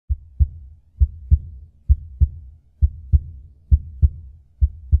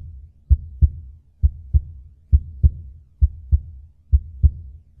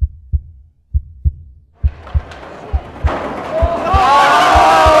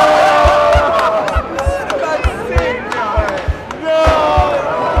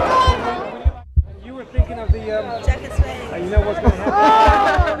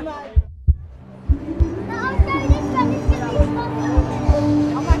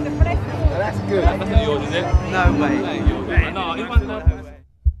good. That's not yours, is it? No way. No, it wasn't.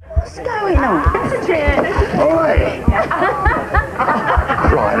 What's going on? Oi!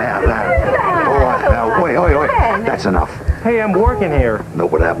 Crying out loud. All right, now, oi. That's enough. Hey, I'm working here.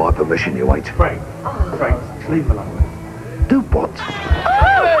 Not without my permission, you ain't. Frank, leave him alone. Do what?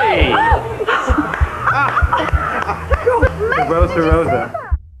 Hey! Rosa.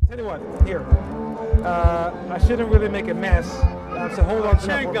 Tell you what, here. I shouldn't really make a mess, so hold on to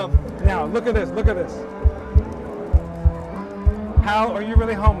Chewing gum. Now, look at this. Hal, are you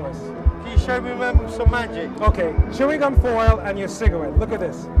really homeless? Can you show me some magic? Okay, chewing gum foil and your cigarette. Look at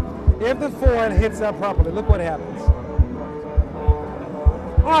this. If the foil hits that properly, look what happens.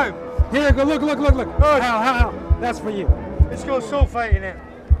 Oh! Here you go, look. Oh. Hal, that's for you. It's got sulfate in it.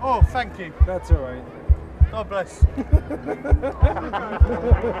 Oh, thank you. That's all right. God bless. You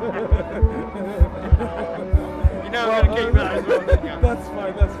know I'm going to keep that as well, don't you? That's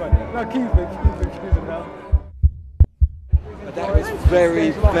fine. Now keep it now. That was very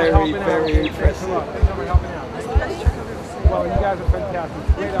impressive. Well, you guys are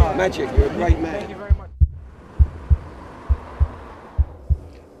fantastic. Great art. Magic, you're a great man. Thank you very much.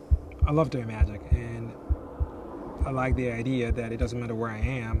 I love doing magic, and I like the idea that it doesn't matter where I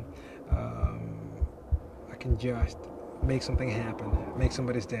am. I can just make something happen, make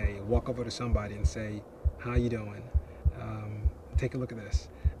somebody's day, walk over to somebody and say, how you doing? Take a look at this.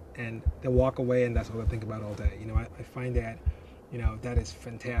 And they walk away, and that's what I think about all day. You know, I find that, you know, that is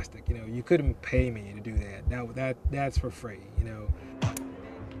fantastic. You know, you couldn't pay me to do that. That's for free, you know.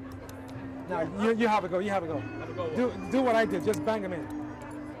 Now, you have a go. Do what I did, just bang them in.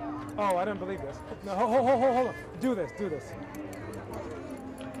 Oh, I don't believe this. No, hold on. Do this.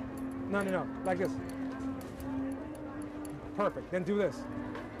 No, like this. Perfect, then do this.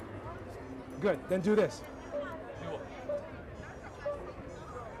 Good, then do this.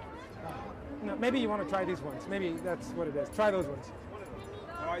 No, maybe you want to try these ones. Maybe that's what it is. Try those ones.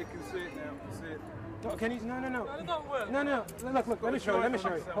 Oh, you can see it now. See it. Oh, can you? No. It don't work. No. Look. Let me show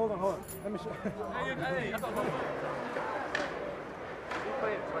you. Hold on. Let me show you. Hey,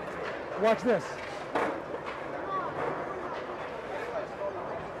 Watch this.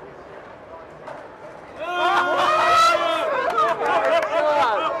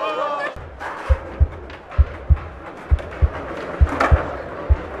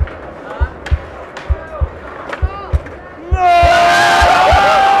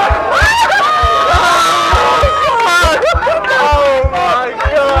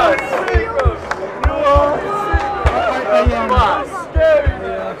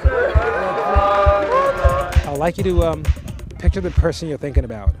 I'd like you to picture the person you're thinking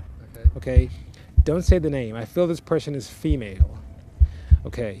about. Okay? Don't say the name. I feel this person is female.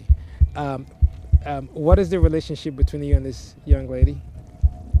 Okay. What is the relationship between you and this young lady?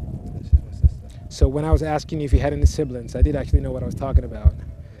 She's my sister. So when I was asking you if you had any siblings, I did actually know what I was talking about.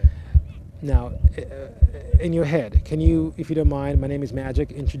 Now, in your head, can you, if you don't mind, my name is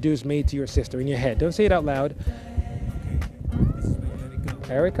Magic, introduce me to your sister in your head. Don't say it out loud.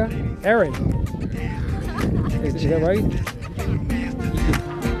 Erica? Erin. Is that right?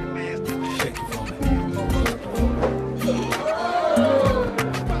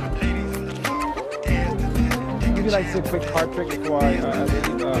 Would you like to see a quick card trick before I leave, now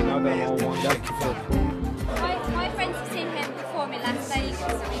that I'm all warmed up? My friends have seen him perform in Las Vegas, so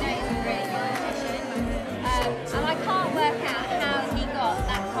we know he's a really good magician. And I can't work out how he got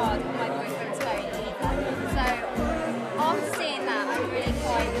that card on my boyfriend's phone either. So after seeing that, I'm really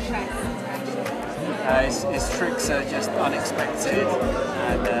quite impressed, actually. His tricks are just unexpected,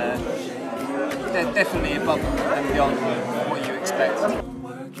 and they're definitely above and beyond